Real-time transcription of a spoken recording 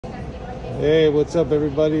Hey, what's up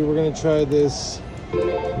everybody? We're gonna try this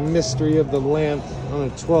mystery of the lamp on a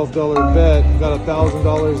 $12 bet. Got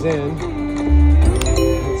 $1,000 in.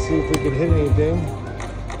 Let's see if we can hit anything.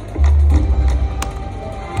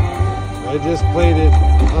 I just played it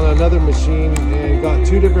on another machine and got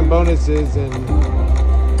two different bonuses and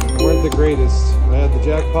weren't the greatest. I had the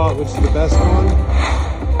jackpot, which is the best one.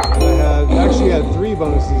 And I actually had three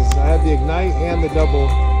bonuses. I had the ignite and the double.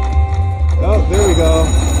 Oh, there we go.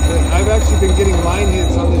 I've actually been getting line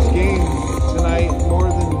hits on this game tonight, more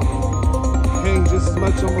than paying just as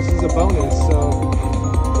much almost as a bonus. So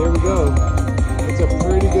there we go. It's a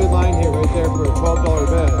pretty good line hit right there for a $12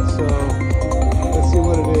 bet. So let's see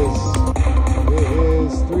what it is. It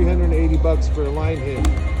is 380 bucks for a line hit.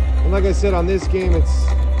 And like I said, on this game,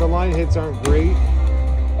 the line hits aren't great.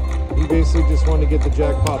 You basically just want to get the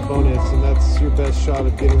jackpot bonus, and that's your best shot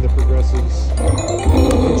of getting the progressives,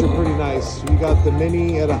 which are pretty nice. You got the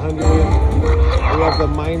mini at 100. We have the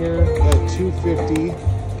minor at 250.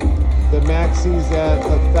 The maxis at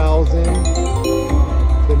 1,000.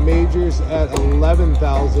 The majors at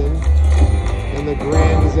 11,000, and the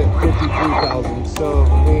grand is at 53,000. So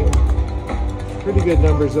I mean, pretty good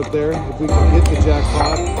numbers up there if we can hit the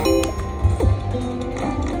jackpot.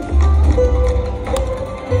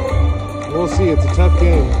 We'll see, it's a tough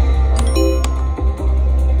game.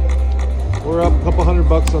 We're up a couple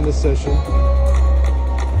 $100 on this session.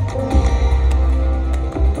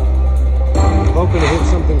 Hoping to hit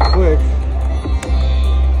something quick.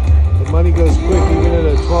 The money goes quick, even at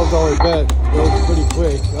a $12 bet. It goes pretty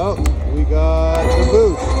quick. Oh, we got the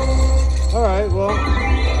boost. Alright, well,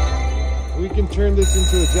 we can turn this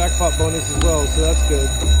into a jackpot bonus as well, so that's good.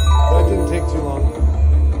 That didn't take too long.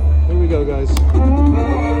 Here we go, guys.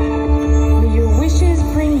 Your wishes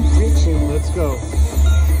bring riches. Let's go.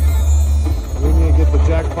 We need to get the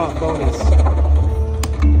jackpot bonus.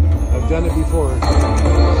 I've done it before.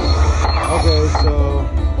 Okay, so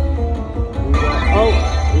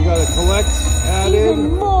we got a collect added.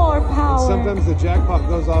 Even more power. And sometimes the jackpot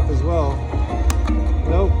goes off as well.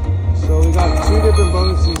 Nope. So we got two different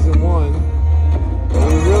bonuses in one. But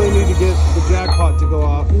we really need to get the jackpot to go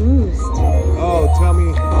off. Boost. Oh, tell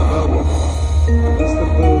me. No. It's the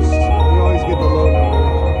boost. We always get the low number.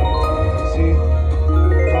 See?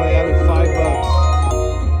 I added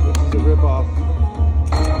 $5, which is a ripoff.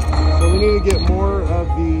 So we need to get more of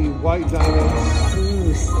the white diamonds.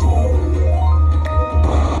 Boost.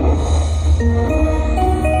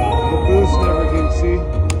 The boost never gives, see?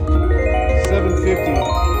 750.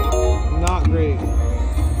 Not great.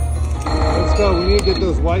 Let's go. We need to get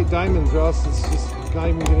those white diamonds, or else it's just not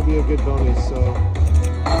even going to be a good bonus. So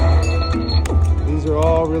these are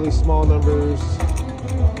all really small numbers,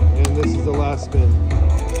 and this is the last spin.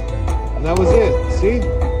 And that was it. See?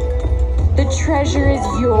 The treasure is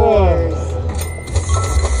yours.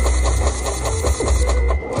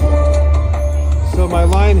 So my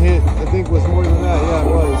line hit, I think, was more than that. Yeah, it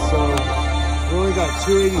was. So we only got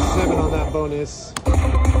 287 on that bonus.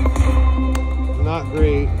 Not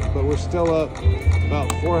great, but we're still up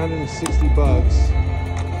about 460 bucks.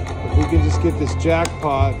 If we can just get this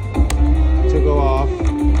jackpot to go off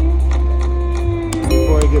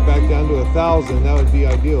before I get back down to 1,000, that would be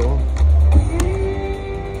ideal.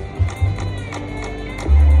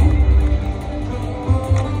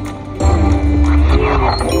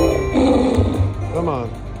 Come on,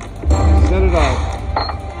 set it off.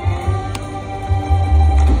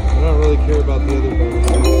 I don't really care about the other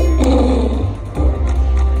bonuses.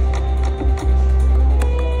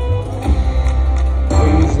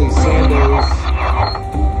 They're usually sandos.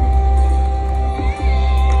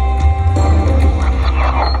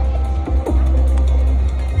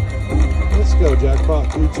 Let's go, jackpot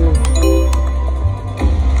feature.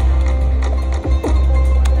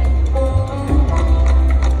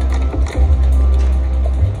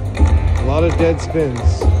 A lot of dead spins.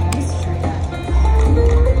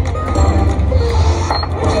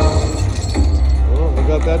 Well, we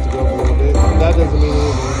got that to go for a little bit. That doesn't mean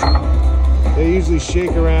anything. They usually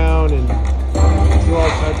shake around and do all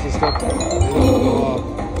types of stuff. They don't go off.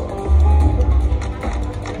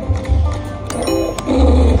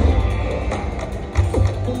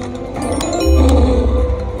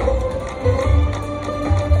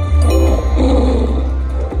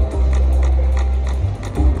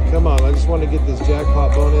 Come on, I just want to get this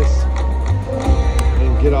jackpot bonus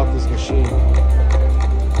and get off this machine.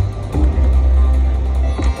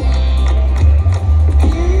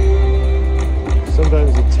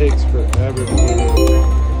 Sometimes it takes forever to get in.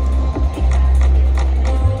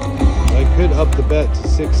 I could up the bet to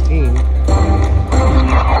 16.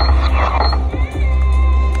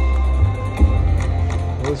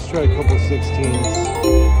 let's try a couple 16s.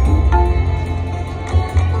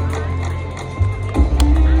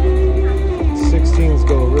 16s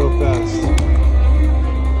go real fast.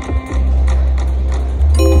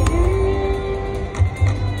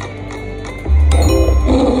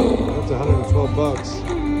 That's 112 bucks.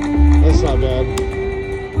 That's not bad.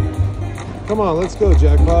 Come on, let's go,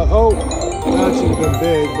 jackpot. Oh, that should have been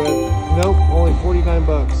big, but nope, only 49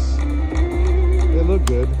 bucks. They look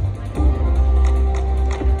good.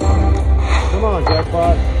 Come on,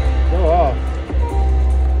 jackpot. Go off.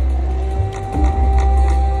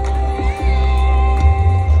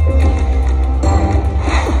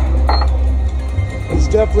 It's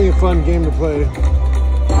definitely a fun game to play.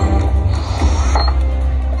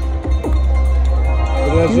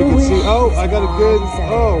 But as you can see, oh, I got a good,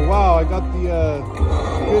 oh, wow, I got the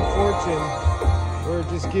good fortune where it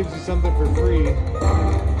just gives you something for free.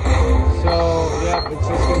 So, yeah, it's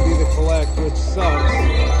just going to be the collect, which sucks.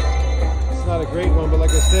 It's not a great one, but like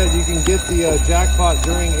I said, you can get the jackpot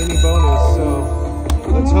during any bonus. So,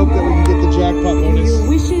 let's hope that we can get the jackpot bonus. Your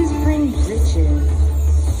wishes bring riches.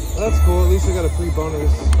 That's cool. At least I got a free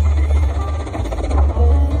bonus.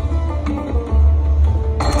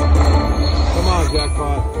 Come on,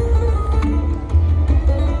 jackpot.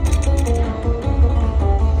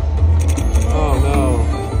 Oh, no.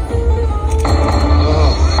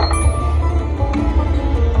 Oh.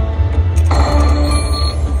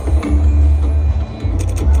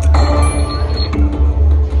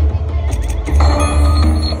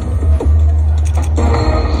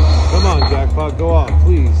 Come on, jackpot. Go off,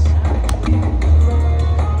 please.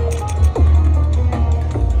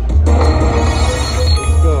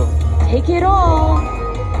 Take it all.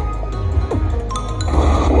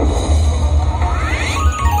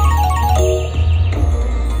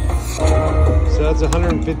 So that's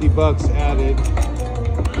 150 bucks added.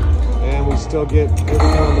 And we still get everything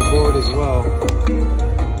on the board as well.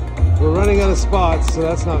 We're running out of spots, so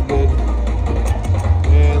that's not good.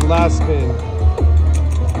 And last spin.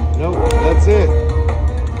 Nope, that's it.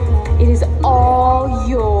 It is all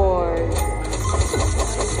yours.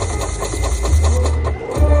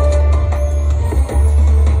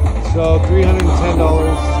 So $310 is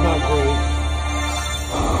not great,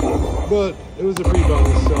 but it was a free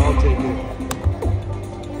bonus, so I'll take it.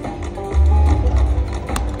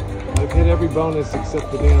 I've hit every bonus except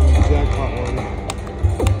the damn jackpot one.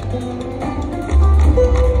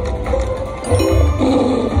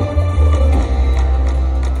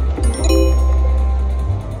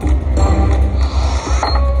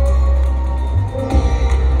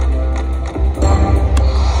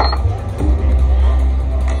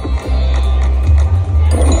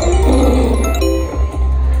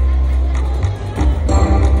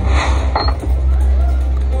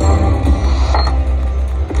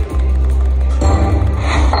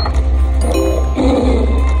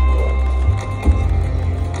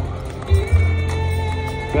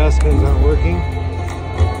 Fast spins aren't working.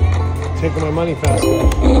 Taking my money faster.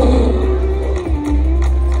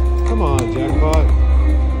 Come on, jackpot.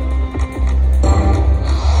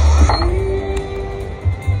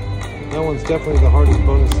 That one's definitely the hardest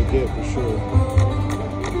bonus to get for sure.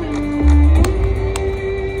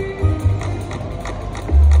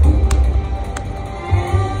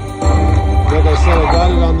 Like I said, I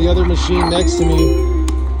got it on the other machine next to me,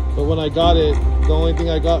 but when I got it, the only thing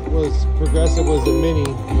I got was progressive was the mini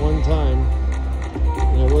one time,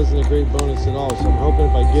 and it wasn't a great bonus at all. So I'm hoping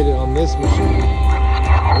if I get it on this machine,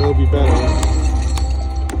 it'll be better.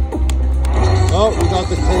 Oh, we got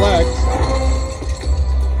the collect.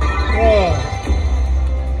 Oh.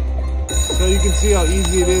 So you can see how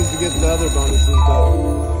easy it is to get the other bonuses,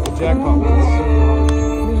 but the jackpot one's super hard.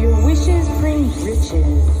 May your wishes bring riches.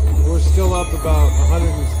 We're still up about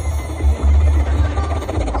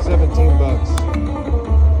 117 bucks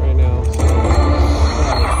right now. So,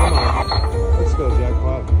 come on. Let's go,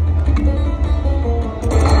 jackpot.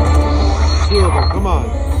 2 of them, come on.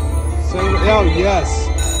 7, oh, yes.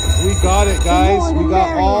 We got it, guys. We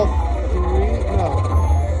got all 3. No,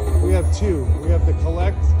 we have 2. We have the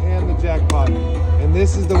collect and the jackpot. And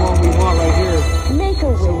this is the one we want right here. Make a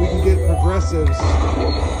wish. So we can get progressives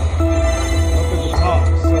up at the top.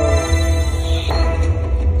 So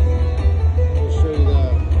I'll show you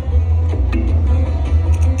that.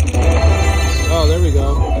 Oh, there we go.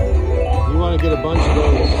 You want to get a bunch of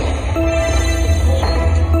those.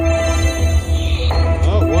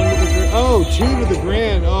 Oh, 1 to the grand. Oh, 2 to the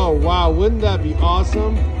grand. Oh, wow. Wouldn't that be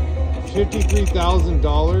awesome?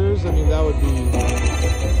 $53,000. I mean, that would be...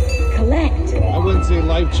 Collect. I wouldn't say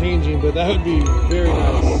life-changing, but that would be very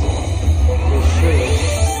nice. For sure.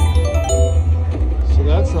 So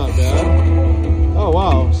that's not bad. Oh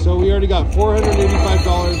wow, so we already got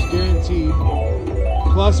 $485 guaranteed,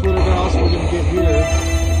 plus whatever else we're gonna get here.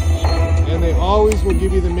 And they always will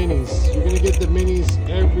give you the minis. You're gonna get the minis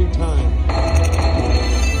every time.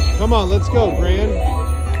 Come on, let's go, grand.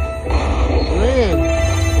 Grand.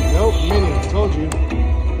 Nope, mini, told you.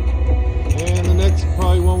 And the next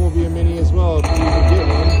probably one will be a mini as well if you can get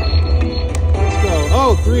one. Let's go.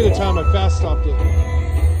 Oh, 3 at a time, I fast stopped it.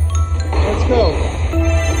 Let's go.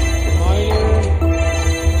 Minor,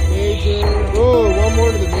 major. Oh, one more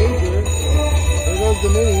to the major. There goes the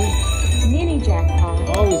mini. Mini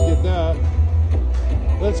jackpot. Always get that.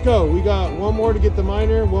 Let's go. We got one more to get the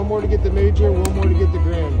minor, one more to get the major, one more to get the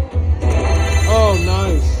grand. Oh,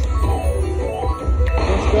 nice.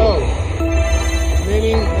 Let's go.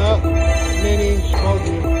 Mini, up, mini, told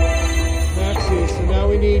you. Maxi. So now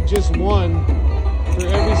we need just one for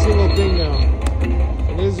every single thing now.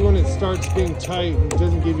 And this is when it starts being tight and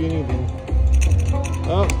doesn't give you anything.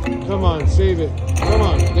 Oh, come on, save it. Come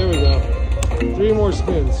on, there we go. 3 more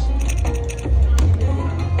spins.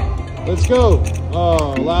 Let's go.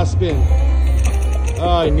 Oh, last spin.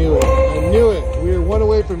 Oh, I knew it. I knew it. We were one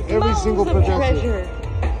away from every single progressive.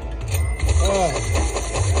 Oh.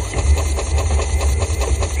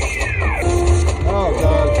 Oh,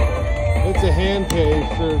 God. It's a hand pay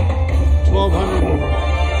for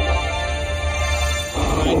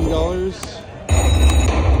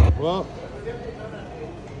 $1,290. Well,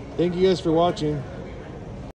 thank you guys for watching.